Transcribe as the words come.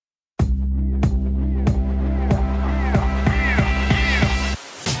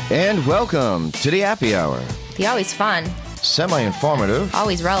And welcome to the Happy Hour. The always fun, Semi-informative,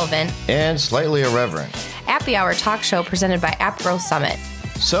 always relevant, and slightly irreverent. Happy Hour talk show presented by App Growth Summit.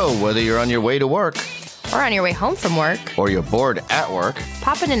 So whether you're on your way to work, Or on your way home from work, or you're bored at work,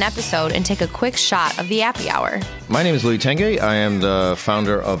 pop in an episode and take a quick shot of the Happy Hour. my name is Louis Tenge. I am the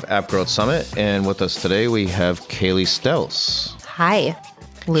founder of App Growth Summit, and with us today we have Kaylee Stelz. Hi,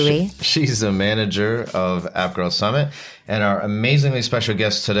 Louis. She's the manager of App Growth Summit, and our amazingly special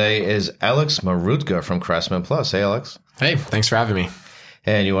guest today is Alex Marutka from Craftsman Plus. Hey, Alex. Hey, thanks for having me.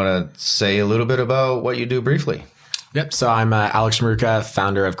 And you want to say a little bit about what you do briefly? Yep. So I'm Alex Marutka,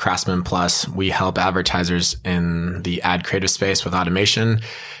 founder of Craftsman Plus. We help advertisers in the ad creative space with automation,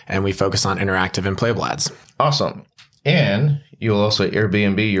 and we focus on interactive and playable ads. Awesome. And you'll also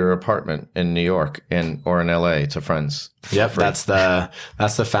Airbnb your apartment in New York or in LA to friends. Yep. That's the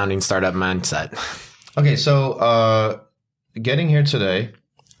founding startup mindset. Okay. So getting here today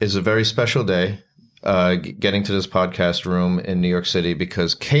is a very special day. Getting to this podcast room in New York City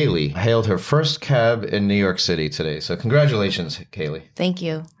because Kaylee hailed her first cab in New York City today. So congratulations, Kaylee. Thank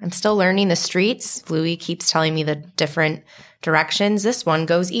you. I'm still learning the streets. Louis keeps telling me the different directions. This one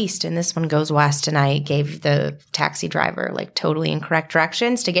goes east and this one goes west. And I gave the taxi driver like totally incorrect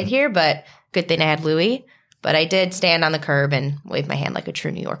directions to get here. But good thing I had Louis. But I did stand on the curb and wave my hand like a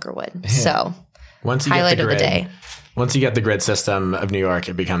true New Yorker would. So Once you highlight get the of grid, the day. Once you get the grid system of New York,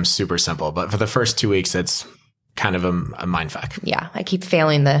 it becomes super simple. But for the first 2 weeks, it's kind of a mindfuck. Yeah, I keep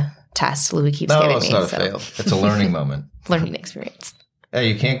failing the test. Louis keeps giving me. No, it's not a fail. It's a learning moment. Learning experience. Hey,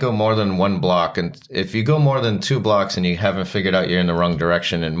 you can't go more than one block. And if you go more than 2 blocks and you haven't figured out you're in the wrong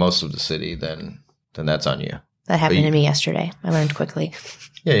direction in most of the city, then that's on you. That happened to me yesterday. I learned quickly.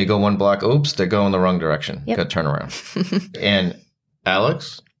 Yeah, you go 1 block. Oops, they're going the wrong direction. Yep. Got to turn around. And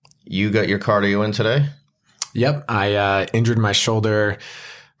Alex, you got your cardio in today? Yep. I injured my shoulder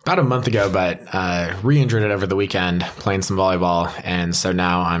about a month ago, but re-injured it over the weekend playing some volleyball. And so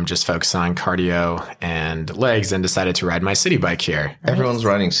now I'm just focused on cardio and legs and decided to ride my city bike here. Everyone's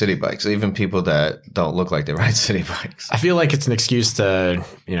riding city bikes, even people that don't look like they ride city bikes. I feel like it's an excuse to,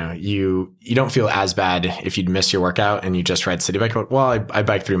 you don't feel as bad if you'd miss your workout and you just ride city bike. Well, I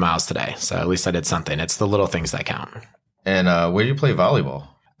biked 3 miles today, so at least I did something. It's the little things that count. And where do you play volleyball?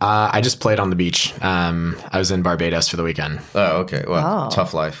 I just played on the beach. I was in Barbados for the weekend. Oh, okay. Well,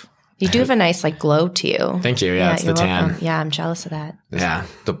 tough life. You do have a nice like glow to you. Thank you. Yeah, it's the you're tan. welcome. Yeah, I'm jealous of that. Yeah.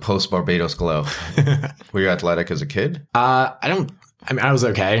 The post-Barbados glow. Were you athletic as a kid? I was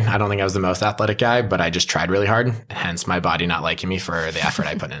okay. I don't think I was the most athletic guy, but I just tried really hard, hence my body not liking me for the effort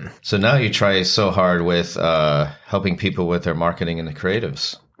I put in. So now you try so hard with helping people with their marketing and the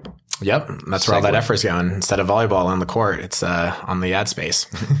creatives. Yep. That's where all that effort's going. Instead of volleyball on the court, it's on the ad space.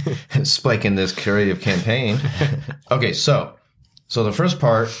 Spiking this creative campaign. Okay, so the first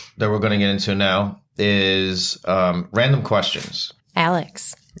part that we're going to get into now is random questions.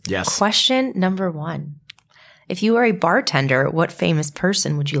 Alex. Yes. Question number 1. If you were a bartender, what famous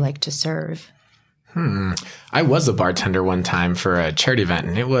person would you like to serve? I was a bartender one time for a charity event,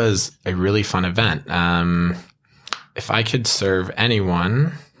 and it was a really fun event. If I could serve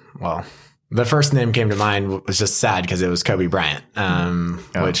anyone... Well, the first name came to mind was just sad because it was Kobe Bryant,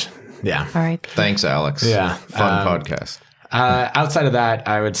 which, yeah. All right. Thanks, Alex. Yeah. Fun podcast. Outside of that,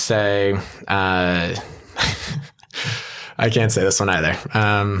 I would say, I can't say this one either.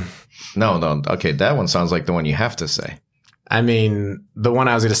 No. Okay, that one sounds like the one you have to say. I mean, the one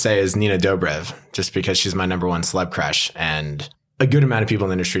I was going to say is Nina Dobrev, just because she's my number one celeb crush, and a good amount of people in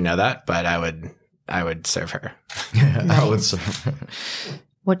the industry know that, but I would serve her. Nice. I would serve her.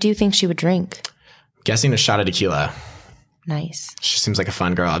 What do you think she would drink? Guessing a shot of tequila. Nice. She seems like a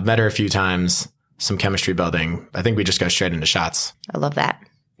fun girl. I've met her a few times, some chemistry building. I think we just go straight into shots. I love that.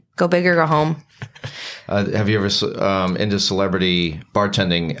 Go big or go home. Have you ever into celebrity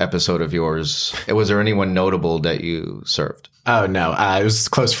bartending episode of yours? Was there anyone notable that you served? Oh, no. It was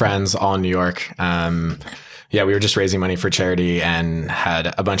close friends, all in New York. Yeah, we were just raising money for charity and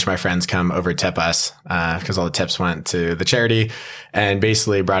had a bunch of my friends come over tip us because all the tips went to the charity, and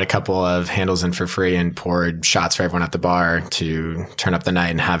basically brought a couple of handles in for free and poured shots for everyone at the bar to turn up the night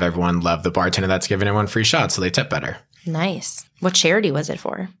and have everyone love the bartender that's giving everyone free shots so they tip better. Nice. What charity was it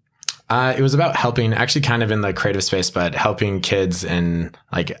for? It was about helping, actually kind of in the creative space, but helping kids in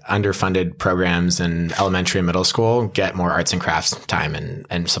like underfunded programs in elementary and middle school get more arts and crafts time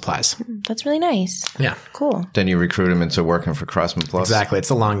and supplies. That's really nice. Yeah. Cool. Then you recruit them into working for Craftsman Plus. Exactly. It's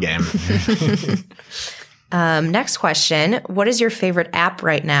a long game. Next question. What is your favorite app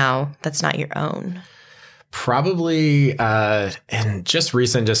right now that's not your own? Probably and just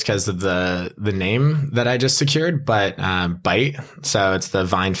recent, just because of the name that I just secured, but Byte. So it's the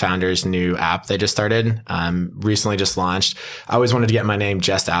Vine founders' new app they just started. Recently just launched. I always wanted to get my name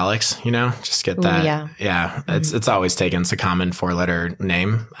just Alex, just get that. Ooh, yeah. It's always taken. It's a common 4-letter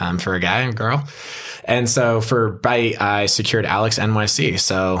name for a guy and girl. And so for Byte, I secured Alex NYC.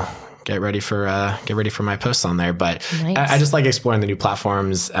 So get ready for my posts on there. But nice. I just like exploring the new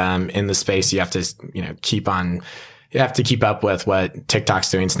platforms in the space. You have to, keep up with what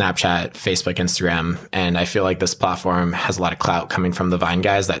TikTok's doing, Snapchat, Facebook, Instagram. And I feel like this platform has a lot of clout coming from the Vine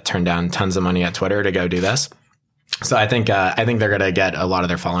guys that turned down tons of money at Twitter to go do this. So I think they're going to get a lot of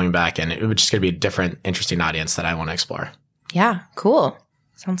their following back, and it's just going to be a different, interesting audience that I want to explore. Yeah. Cool.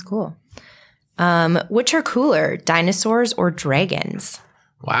 Sounds cool. Which are cooler, dinosaurs or dragons?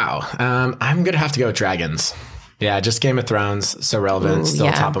 Wow. I'm going to have to go with dragons. Yeah, just Game of Thrones, so relevant,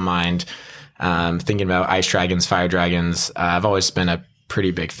 still top of mind. Thinking about ice dragons, fire dragons. I've always been a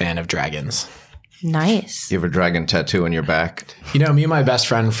pretty big fan of dragons. Nice. You have a dragon tattoo on your back? Me and my best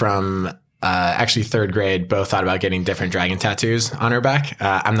friend from actually 3rd grade both thought about getting different dragon tattoos on our back.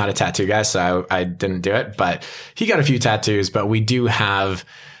 I'm not a tattoo guy, so I didn't do it, but he got a few tattoos. But we do have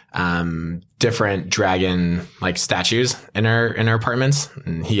different dragon like statues in our apartments,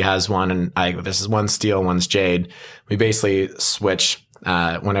 and he has one, and this is one's steel, one's jade. We basically switch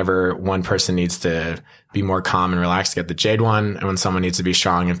whenever one person needs to be more calm and relaxed, get the jade one, and when someone needs to be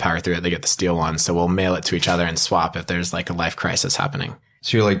strong and power through it, they get the steel one. So we'll mail it to each other and swap if there's like a life crisis happening.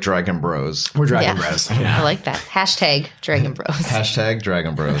 So you're like Dragon Bros. We're Dragon Bros. Yeah. I like that. Hashtag Dragon Bros. Hashtag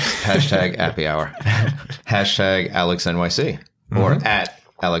Dragon Bros. Hashtag Happy Hour. Hashtag Alex NYC. Or at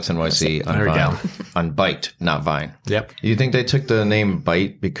Alex NYC on there we Vine. go. On Byte, not Vine. Yep. You think they took the name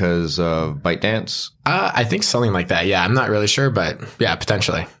Byte because of ByteDance? I think something like that. Yeah, I'm not really sure, but yeah,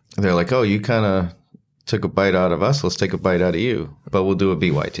 potentially. They're like, oh, you kind of took a bite out of us. Let's take a bite out of you. But we'll do a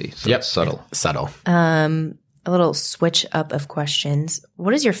BYT. So it's subtle. Subtle. A little switch up of questions.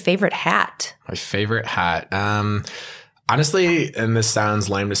 What is your favorite hat? My favorite hat. Honestly, and this sounds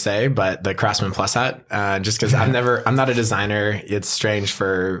lame to say, but the Craftsman Plus hat, just because I'm not a designer. It's strange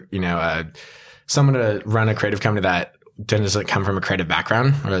for, someone to run a creative company that doesn't come from a creative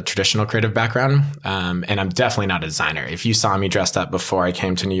background or a traditional creative background. And I'm definitely not a designer. If you saw me dressed up before I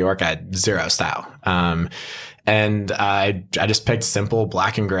came to New York, I had zero style. And I just picked simple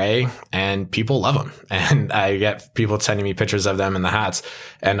black and gray, and people love them. And I get people sending me pictures of them in the hats,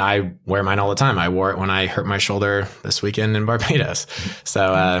 and I wear mine all the time. I wore it when I hurt my shoulder this weekend in Barbados.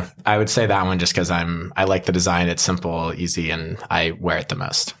 So I would say that one just because I like the design. It's simple, easy, and I wear it the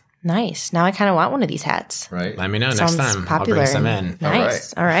most. Nice. Now I kind of want one of these hats. Right. Let me know Sounds next time. popular. I'll bring some in.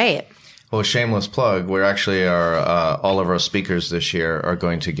 Nice. All right. Well, shameless plug. We're actually all of our speakers this year are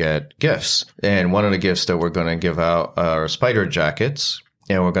going to get gifts, and one of the gifts that we're going to give out are spider jackets.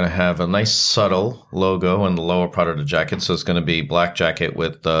 And we're going to have a nice subtle logo on the lower part of the jacket. So it's going to be black jacket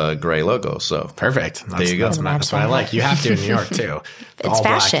with the gray logo. So perfect. There you go. That's what I like. You have to in New York too. It's all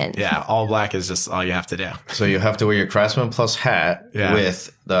fashion. Black, yeah. All black is just all you have to do. So you have to wear your Craftsman Plus hat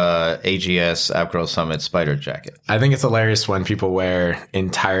with the AGS AppGirl Summit spider jacket. I think it's hilarious when people wear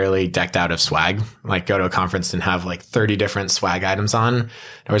entirely decked out of swag, like go to a conference and have like 30 different swag items on.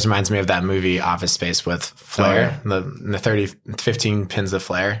 It always reminds me of that movie Office Space with Flair, the 15 pins of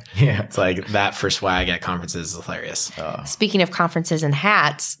Flair. Yeah. It's like that for swag at conferences is hilarious. Speaking of conferences and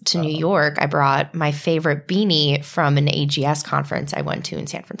hats, to New York, I brought my favorite beanie from an AGS conference I went to in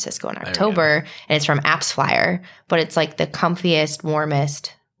San Francisco in October, and it's from Apps Flyer, but it's like the comfiest,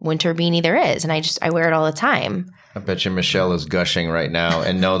 warmest winter beanie there is, and I wear it all the time. I bet you Michelle is gushing right now,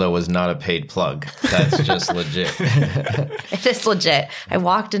 and no, that was not a paid plug. That's just legit. It is legit. I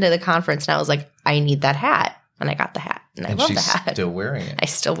walked into the conference and I was like, I need that hat, and I got the hat, and I love the hat. She's still wearing it. I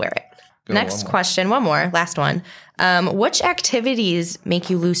still wear it. Go, Next question, one more, last one. Which activities make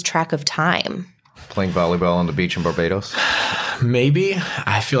you lose track of time? Playing volleyball on the beach in Barbados? Maybe.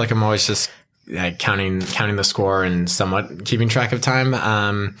 I feel like I'm always just counting the score and somewhat keeping track of time.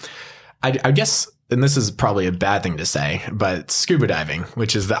 I guess, and this is probably a bad thing to say, but scuba diving,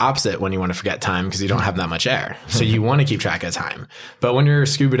 which is the opposite when you want to forget time because you don't have that much air. So you want to keep track of time. But when you're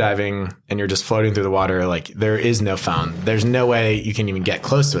scuba diving and you're just floating through the water, like there is no phone. There's no way you can even get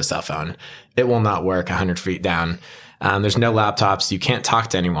close to a cell phone. It will not work 100 feet down. There's no laptops. You can't talk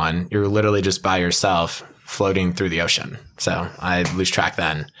to anyone. You're literally just by yourself floating through the ocean. So I lose track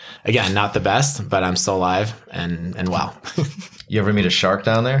then. Again, not the best, but I'm still alive and well. You ever meet a shark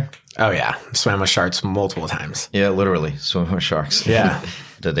down there? Oh, yeah. Swam with sharks multiple times. Yeah, literally. Swim with sharks. Yeah.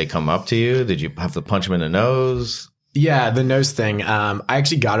 Did they come up to you? Did you have to punch them in the nose? Yeah, the nose thing. I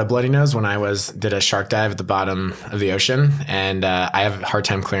actually got a bloody nose when I did a shark dive at the bottom of the ocean, and I have a hard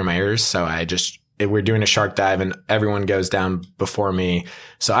time clearing my ears. So we're doing a shark dive, and everyone goes down before me.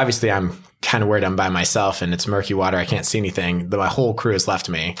 So obviously, I'm kind of worried I'm by myself, and it's murky water. I can't see anything. My whole crew has left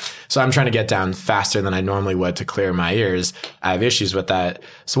me, so I'm trying to get down faster than I normally would to clear my ears. I have issues with that,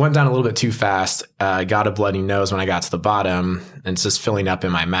 so went down a little bit too fast. Got a bloody nose when I got to the bottom, and it's just filling up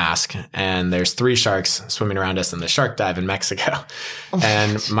in my mask. And there's 3 sharks swimming around us in the shark dive in Mexico,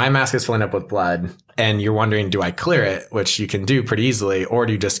 and my mask is filling up with blood. And you're wondering, do I clear it, which you can do pretty easily, or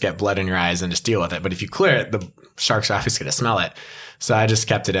do you just get blood in your eyes and just deal with it? But if you clear it, the shark's obviously going to smell it. So I just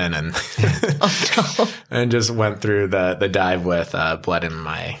kept it in and and just went through the dive with blood in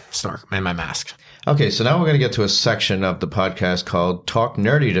my mask. Okay, so now we're going to get to a section of the podcast called Talk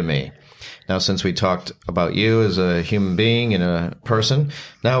Nerdy to Me. Now, since we talked about you as a human being and a person,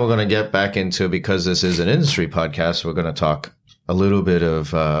 now we're going to get back into, because this is an industry podcast, we're going to talk a little bit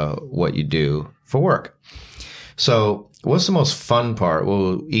of what you do for work. So what's the most fun part?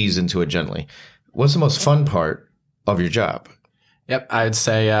 We'll ease into it gently. What's the most fun part of your job? Yep. I'd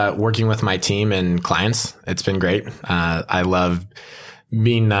say working with my team and clients. It's been great. I love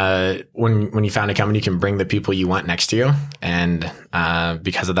being when you found a company, you can bring the people you want next to you. And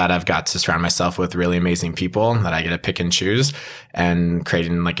because of that, I've got to surround myself with really amazing people that I get to pick and choose, and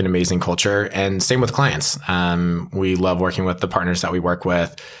creating like an amazing culture. And same with clients. We love working with the partners that we work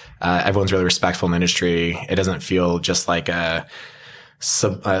with. Everyone's really respectful in the industry. It doesn't feel just like a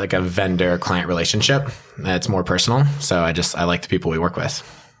vendor client relationship. It's more personal. So I like the people we work with.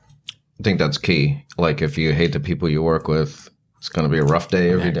 I think that's key. Like, if you hate the people you work with, it's going to be a rough day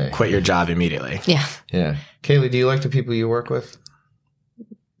every day. Quit your job immediately. Yeah. Yeah. Kaylee, do you like the people you work with?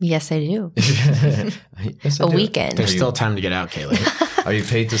 Yes, I do. Yes, I a do. weekend. There's still time to get out, Kaylee. Are you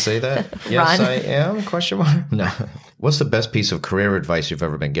paid to say that? Yes, Run. I am? Question mark. No. What's the best piece of career advice you've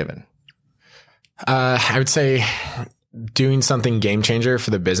ever been given? I would say doing something game changer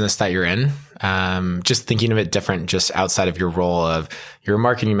for the business that you're in. Just thinking of it different, just outside of your role of you're a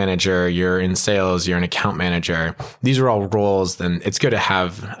marketing manager, you're in sales, you're an account manager. These are all roles. Then it's good to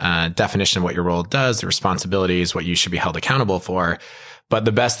have a definition of what your role does, the responsibilities, what you should be held accountable for. But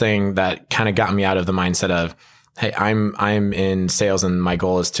the best thing that kind of got me out of the mindset of, hey, I'm in sales and my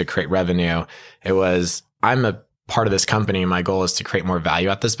goal is to create revenue. It was, I'm a part of this company. My goal is to create more value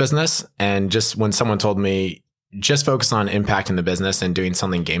at this business. And just when someone told me, just focus on impacting the business and doing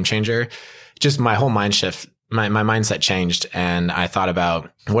something game changer, just my whole my mindset changed. And I thought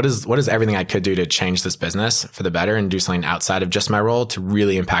about what is everything I could do to change this business for the better and do something outside of just my role to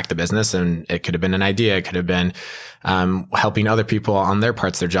really impact the business. And it could have been an idea. It could have been helping other people on their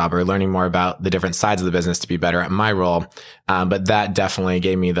parts of their job, or learning more about the different sides of the business to be better at my role. But that definitely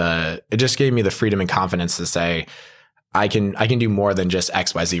gave me the freedom and confidence to say, I can do more than just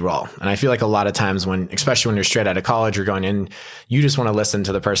XYZ role. And I feel like a lot of times especially when you're straight out of college, you're going in, you just want to listen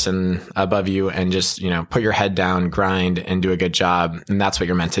to the person above you and just, put your head down, grind, and do a good job. And that's what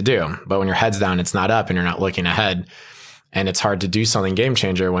you're meant to do. But when your head's down, it's not up and you're not looking ahead. And it's hard to do something game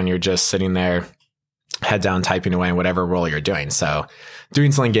changer when you're just sitting there, head down, typing away in whatever role you're doing. So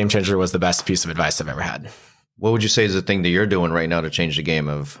doing something game changer was the best piece of advice I've ever had. What would you say is the thing that you're doing right now to change the game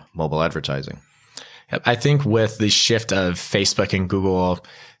of mobile advertising? I think with the shift of Facebook and Google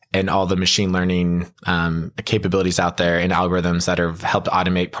and all the machine learning capabilities out there and algorithms that have helped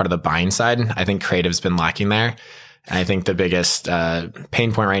automate part of the buying side, I think creative's been lacking there. And I think the biggest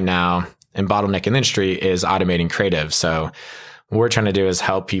pain point right now and bottleneck in the industry is automating creative. So what we're trying to do is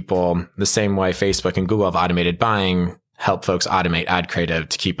help people the same way Facebook and Google have automated buying, help folks automate ad creative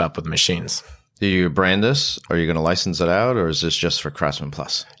to keep up with machines. Do you brand this? Are you going to license it out, or is this just for Craftsman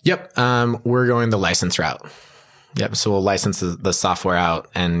Plus? Yep. We're going the license route. Yep. So we'll license the software out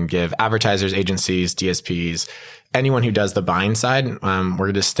and give advertisers, agencies, DSPs, anyone who does the buying side. We're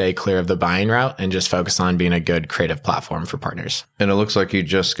going to stay clear of the buying route and just focus on being a good creative platform for partners. And it looks like you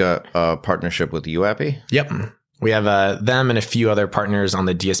just got a partnership with UAppy. Yep. We have them and a few other partners on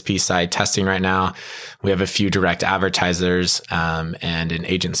the DSP side testing right now. We have a few direct advertisers and an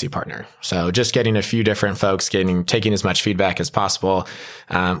agency partner. So just getting a few different folks, taking as much feedback as possible.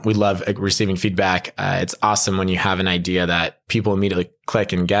 We love receiving feedback. It's awesome when you have an idea that people immediately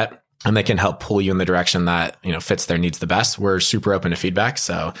click and get, and they can help pull you in the direction that fits their needs the best. We're super open to feedback,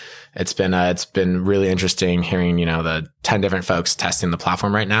 so it's been really interesting hearing the 10 different folks testing the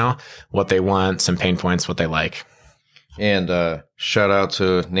platform right now, what they want, some pain points, what they like. And shout out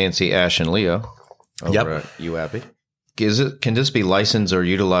to Nancy, Ash, and Leo over at UAppy. Can this be licensed or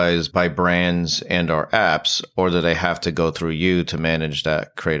utilized by brands and/or apps, or do they have to go through you to manage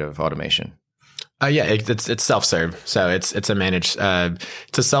that creative automation? Yeah, it's self-serve. So it's a managed,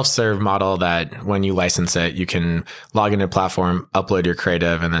 it's a self-serve model that when you license it, you can log into a platform, upload your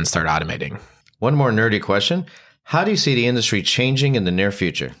creative, and then start automating. One more nerdy question. How do you see the industry changing in the near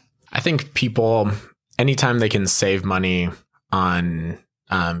future? I think people, anytime they can save money on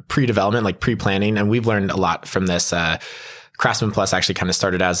pre-development, like pre-planning, and we've learned a lot from this. Craftsman Plus actually kind of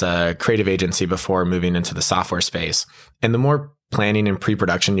started as a creative agency before moving into the software space. And the more planning and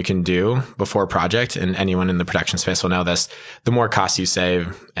pre-production you can do before a project, and anyone in the production space will know this, the more costs you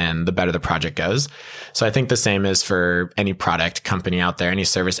save and the better the project goes. So I think the same is for any product company out there, any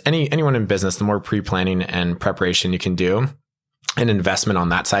service, anyone in business, the more pre-planning and preparation you can do, and investment on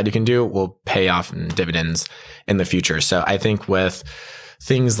that side you can do will pay off in dividends in the future. So I think with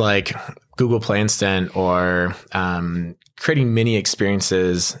things like Google Play Instant or creating mini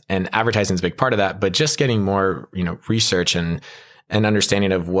experiences, and advertising is a big part of that, but just getting more, research and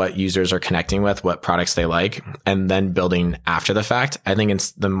understanding of what users are connecting with, what products they like, and then building after the fact. I think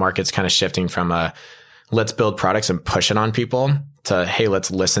the market's kind of shifting from let's build products and push it on people to, hey,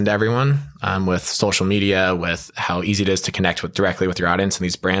 let's listen to everyone, with social media, with how easy it is to connect directly with your audience. And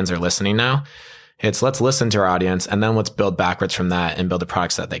these brands are listening now. It's let's listen to our audience and then let's build backwards from that and build the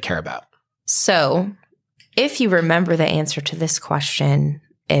products that they care about. So if you remember the answer to this question,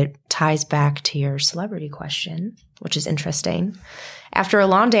 it ties back to your celebrity question, which is interesting. After a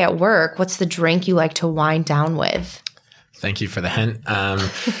long day at work, what's the drink you like to wind down with? Thank you for the hint.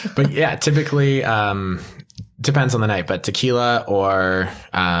 But yeah, typically depends on the night, but tequila or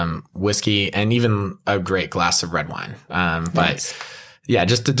whiskey, and even a great glass of red wine. Nice. But yeah,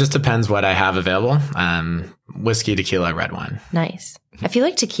 just depends what I have available. Whiskey, tequila, red wine. Nice. I feel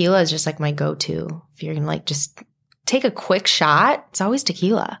like tequila is just like my go-to. If you're going to just take a quick shot, it's always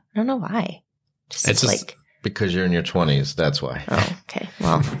tequila. I don't know why. It's just because you're in your 20s. That's why. Oh, okay.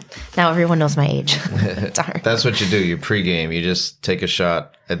 Well, now everyone knows my age. Darn. That's what you do. You pregame. You just take a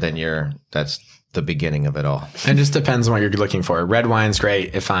shot, and then that's the beginning of it all. And it just depends on what you're looking for. Red wine's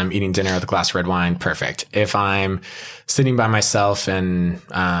great. If I'm eating dinner with a glass of red wine, perfect. If I'm sitting by myself and,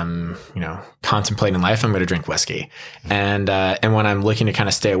 contemplating life, I'm going to drink whiskey. And when I'm looking to kind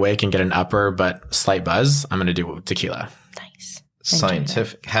of stay awake and get an upper but slight buzz, I'm going to do tequila. Nice.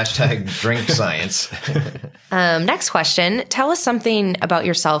 Scientific. #drink science. Next question. Tell us something about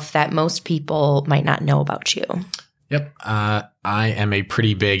yourself that most people might not know about you. Yep. I am a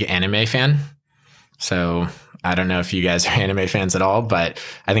pretty big anime fan. So I don't know if you guys are anime fans at all, but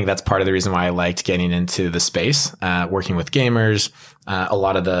I think that's part of the reason why I liked getting into the space, working with gamers. A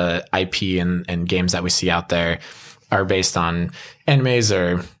lot of the IP and games that we see out there are based on animes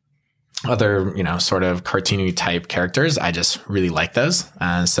or other, sort of cartoony type characters. I just really like those.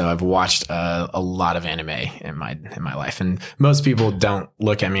 So I've watched a lot of anime in my life, and most people don't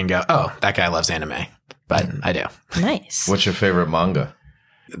look at me and go, "Oh, that guy loves anime," but I do. Nice. What's your favorite manga?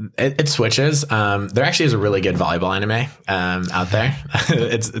 It switches. There actually is a really good volleyball anime out there.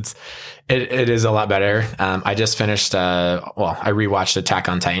 It is a lot better. I just finished. I rewatched Attack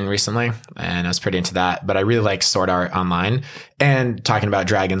on Titan recently, and I was pretty into that. But I really like Sword Art Online. And talking about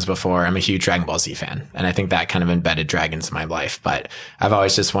dragons before, I'm a huge Dragon Ball Z fan, and I think that kind of embedded dragons in my life. But I've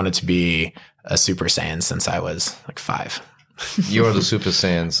always just wanted to be a Super Saiyan since I was like 5. You're the Super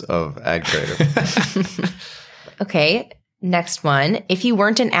Saiyans of Ag Trader. Okay. Next one. If you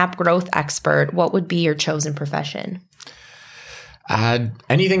weren't an app growth expert, what would be your chosen profession?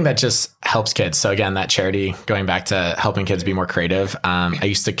 Anything that just helps kids. So again, that charity, going back to helping kids be more creative. I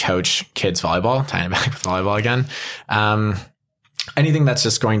used to coach kids volleyball, tying it back with volleyball again. Anything that's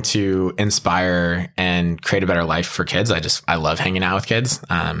just going to inspire and create a better life for kids. I love hanging out with kids.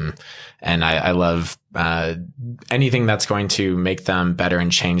 And I love anything that's going to make them better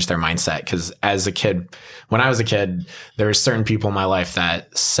and change their mindset. Because when I was a kid, there were certain people in my life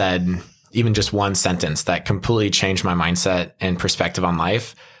that said even just one sentence that completely changed my mindset and perspective on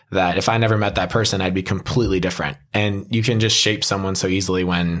life, that if I never met that person, I'd be completely different. And you can just shape someone so easily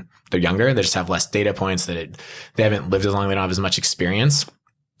when they're younger. They just have less data points, they haven't lived as long, they don't have as much experience.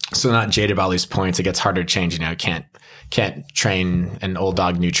 So they're not jaded by all these points. It gets harder to change. Can't train an old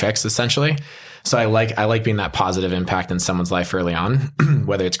dog new tricks, essentially. So I like being that positive impact in someone's life early on,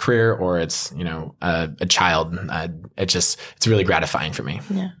 whether it's career or it's, a child. It's really gratifying for me.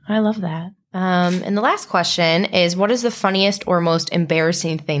 Yeah, I love that. And the last question is, what is the funniest or most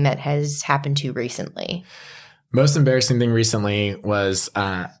embarrassing thing that has happened to you recently? Most embarrassing thing recently was,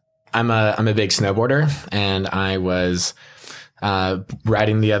 I'm a big snowboarder, and I was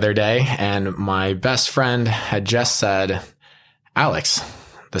riding the other day, and my best friend had just said, "Alex,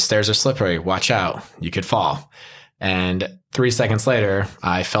 the stairs are slippery. Watch out. You could fall." And 3 seconds later,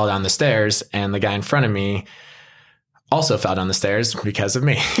 I fell down the stairs, and the guy in front of me also fell down the stairs because of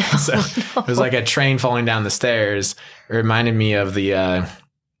me. So it was like a train falling down the stairs. It reminded me of the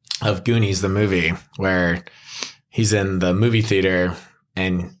of Goonies, the movie, where he's in the movie theater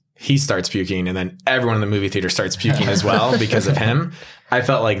and he starts puking, and then everyone in the movie theater starts puking as well because of him. I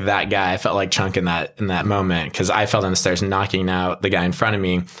felt like that guy. I felt like Chunk in that moment, because I fell down the stairs, knocking out the guy in front of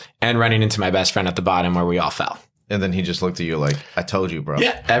me and running into my best friend at the bottom where we all fell. And then he just looked at you like, I told you, bro.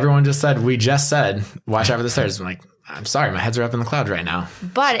 Yeah. Everyone just said, watch out for the stairs. I'm like, I'm sorry, my heads are up in the clouds right now.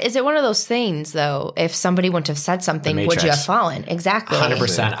 But is it one of those things, though, if somebody wouldn't have said something, would you have fallen? Exactly.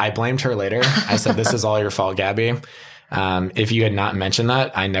 100%. I blamed her later. I said, this is all your fault, Gabby. If you had not mentioned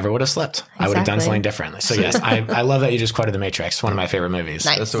that, I never would have slipped. Exactly. I would have done something differently. So yes, I love that you just quoted The Matrix, one of my favorite movies.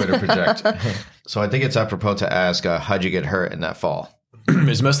 Nice. That's the way to project. So I think it's apropos to ask, how'd you get hurt in that fall? It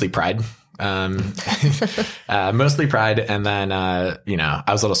was mostly pride. Mostly pride. And then, I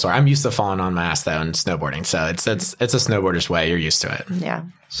was a little sore. I'm used to falling on my ass though and snowboarding. So it's a snowboarder's way. You're used to it. Yeah.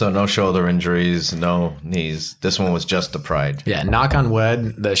 So no shoulder injuries, no knees. This one was just the pride. Yeah. Knock on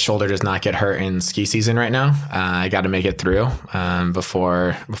wood. The shoulder does not get hurt in ski season right now. I got to make it through,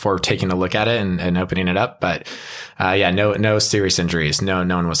 before taking a look at it and opening it up. But, no serious injuries. No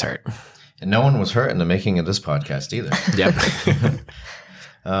one was hurt. And no one was hurt in the making of this podcast either. Yep.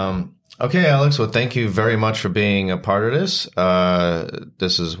 Okay, Alex. Well, thank you very much for being a part of this.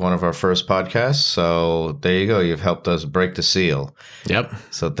 This is one of our first podcasts. So there you go. You've helped us break the seal. Yep.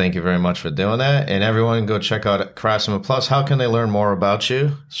 So thank you very much for doing that. And everyone go check out Craftsman Plus. How can they learn more about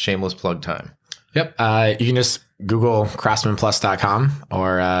you? Shameless plug time. Yep. You can just Google craftsmanplus.com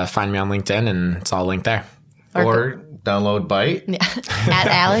or find me on LinkedIn, and it's all linked there. Or download Byte. At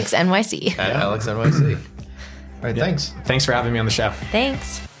Alex NYC. At Alex NYC. All right, thanks. Thanks for having me on the show.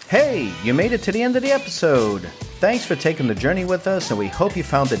 Thanks. Hey, you made it to the end of the episode. Thanks for taking the journey with us, and we hope you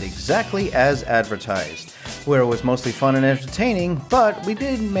found it exactly as advertised, where it was mostly fun and entertaining, but we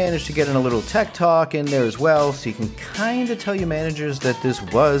did manage to get in a little tech talk in there as well, so you can kind of tell your managers that this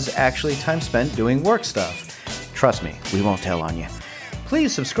was actually time spent doing work stuff. Trust me, we won't tell on you.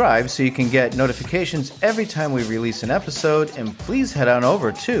 Please subscribe so you can get notifications every time we release an episode, and please head on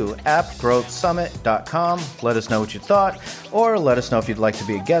over to appgrowthsummit.com. Let us know what you thought, or let us know if you'd like to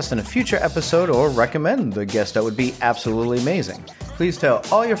be a guest in a future episode, or recommend the guest. That would be absolutely amazing. Please tell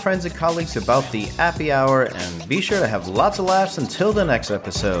all your friends and colleagues about the Appy Hour, and be sure to have lots of laughs until the next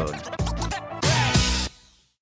episode.